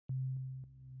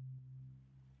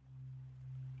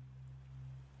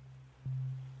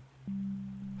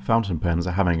Fountain pens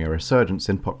are having a resurgence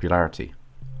in popularity.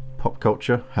 Pop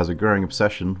culture has a growing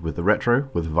obsession with the retro,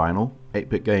 with vinyl,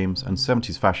 8-bit games and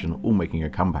 70s fashion all making a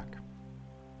comeback.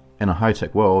 In a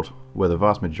high-tech world, where the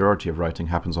vast majority of writing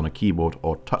happens on a keyboard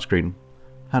or touchscreen,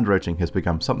 handwriting has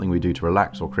become something we do to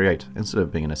relax or create instead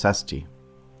of being a necessity.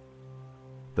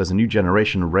 There's a new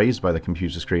generation raised by the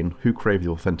computer screen who crave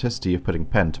the authenticity of putting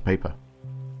pen to paper.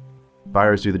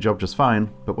 Baoers do the job just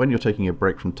fine, but when you're taking a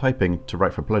break from typing to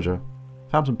write for pleasure,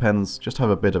 fountain pens just have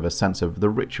a bit of a sense of the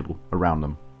ritual around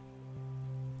them.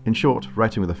 In short,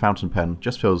 writing with a fountain pen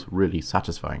just feels really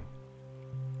satisfying.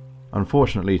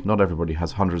 Unfortunately, not everybody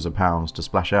has hundreds of pounds to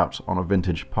splash out on a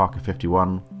vintage Parker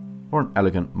 51 or an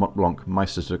elegant Montblanc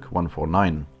Meisterstück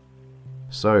 149.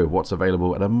 So what's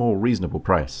available at a more reasonable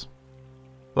price?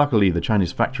 Luckily, the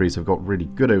Chinese factories have got really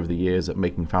good over the years at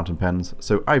making fountain pens,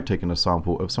 so I've taken a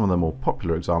sample of some of the more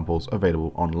popular examples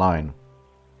available online.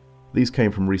 These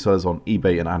came from resellers on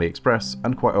eBay and AliExpress,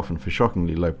 and quite often for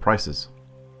shockingly low prices.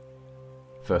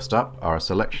 First up are a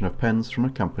selection of pens from a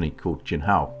company called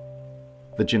Jinhao.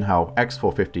 The Jinhao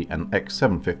X450 and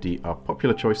X750 are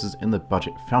popular choices in the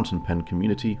budget fountain pen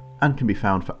community and can be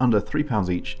found for under £3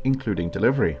 each, including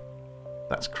delivery.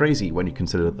 That's crazy when you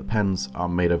consider that the pens are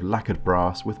made of lacquered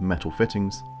brass with metal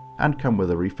fittings and come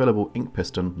with a refillable ink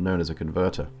piston known as a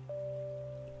converter.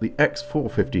 The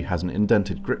X450 has an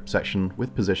indented grip section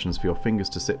with positions for your fingers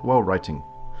to sit while writing.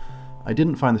 I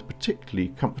didn't find this particularly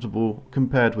comfortable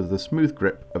compared with the smooth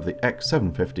grip of the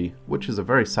X750, which is a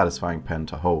very satisfying pen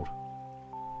to hold.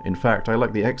 In fact, I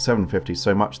like the X750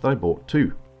 so much that I bought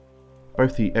two.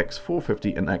 Both the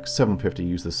X450 and X750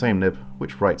 use the same nib,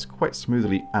 which writes quite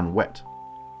smoothly and wet.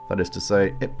 That is to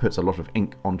say, it puts a lot of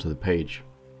ink onto the page.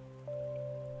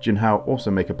 Jinhao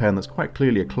also make a pen that's quite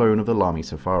clearly a clone of the Lamy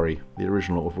Safari, the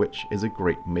original of which is a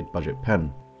great mid-budget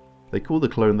pen. They call the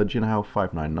clone the Jinhao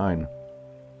 599.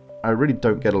 I really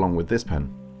don't get along with this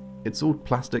pen. It's all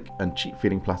plastic and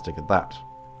cheap-feeling plastic at that.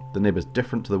 The nib is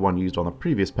different to the one used on the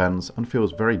previous pens and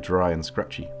feels very dry and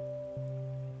scratchy.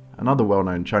 Another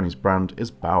well-known Chinese brand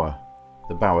is Baoer.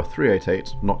 The Baoer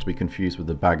 388, not to be confused with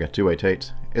the Bagger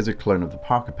 288, is a clone of the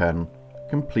Parker pen,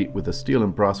 complete with the steel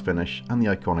and brass finish and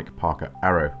the iconic Parker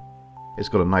arrow. It's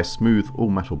got a nice smooth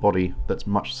all-metal body that's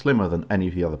much slimmer than any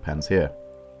of the other pens here.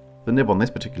 The nib on this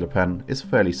particular pen is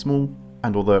fairly small,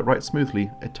 and although it writes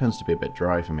smoothly, it tends to be a bit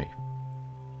dry for me.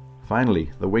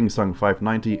 Finally, the Wingsung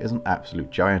 590 is an absolute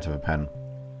giant of a pen.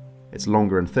 It's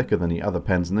longer and thicker than the other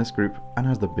pens in this group and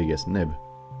has the biggest nib.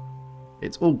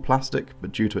 It's all plastic,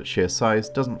 but due to its sheer size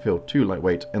doesn't feel too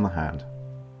lightweight in the hand.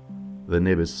 The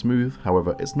nib is smooth,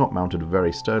 however it's not mounted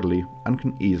very sturdily and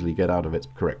can easily get out of its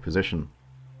correct position.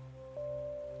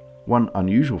 One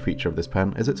unusual feature of this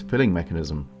pen is its filling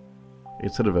mechanism.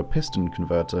 Instead of a piston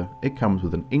converter, it comes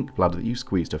with an ink bladder that you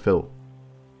squeeze to fill.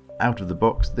 Out of the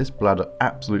box, this bladder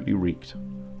absolutely reeked.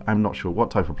 I'm not sure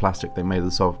what type of plastic they made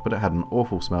this of, but it had an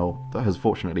awful smell that has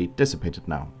fortunately dissipated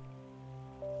now.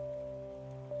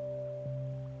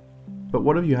 But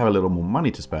what if you have a little more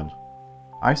money to spend?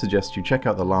 I suggest you check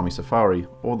out the Lamy Safari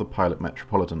or the Pilot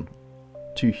Metropolitan,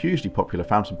 two hugely popular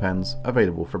fountain pens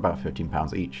available for about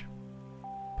 £15 each.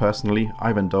 Personally,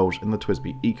 I've indulged in the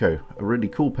TWSBI Eco, a really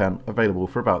cool pen available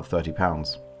for about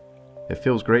 £30. It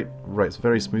feels great, writes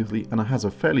very smoothly, and it has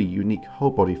a fairly unique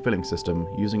whole body filling system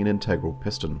using an integral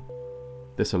piston.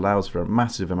 This allows for a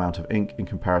massive amount of ink in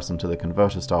comparison to the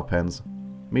converter style pens,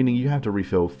 meaning you have to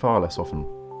refill far less often.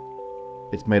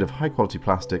 It's made of high quality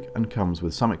plastic and comes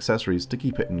with some accessories to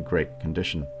keep it in great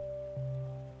condition.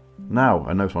 Now,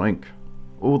 a note on ink.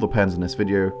 All the pens in this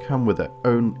video come with their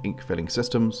own ink filling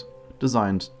systems,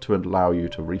 designed to allow you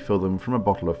to refill them from a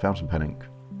bottle of fountain pen ink.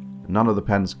 None of the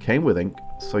pens came with ink,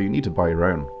 so you need to buy your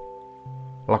own.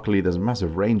 Luckily, there's a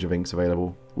massive range of inks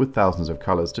available, with thousands of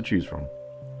colours to choose from.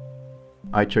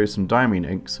 I chose some diamine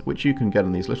inks, which you can get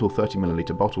in these little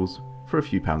 30ml bottles for a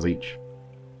few pounds each.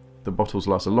 The bottles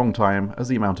last a long time, as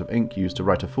the amount of ink used to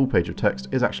write a full page of text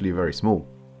is actually very small.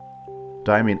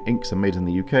 Diamine inks are made in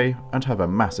the UK and have a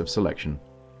massive selection.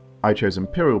 I chose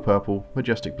Imperial Purple,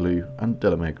 Majestic Blue and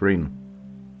Delamere Green.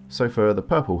 So far, the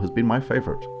purple has been my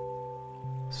favourite.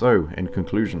 So, in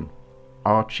conclusion,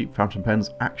 are cheap fountain pens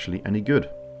actually any good?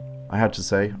 I had to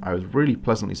say, I was really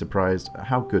pleasantly surprised at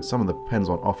how good some of the pens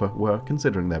on offer were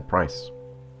considering their price.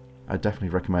 I definitely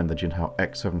recommend the Jinhao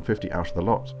X750 out of the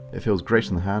lot. It feels great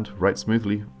in the hand, writes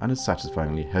smoothly, and is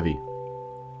satisfyingly heavy.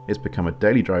 It's become a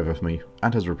daily driver for me,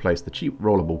 and has replaced the cheap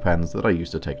rollable pens that I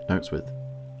used to take notes with.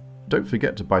 Don't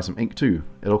forget to buy some ink too.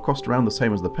 It'll cost around the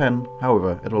same as the pen,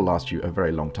 however it'll last you a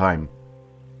very long time.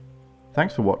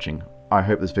 Thanks for watching. I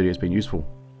hope this video has been useful.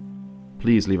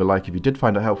 Please leave a like if you did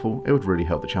find it helpful, it would really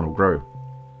help the channel grow.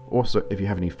 Also, if you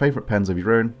have any favourite pens of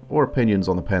your own, or opinions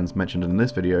on the pens mentioned in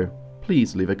this video,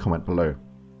 please leave a comment below.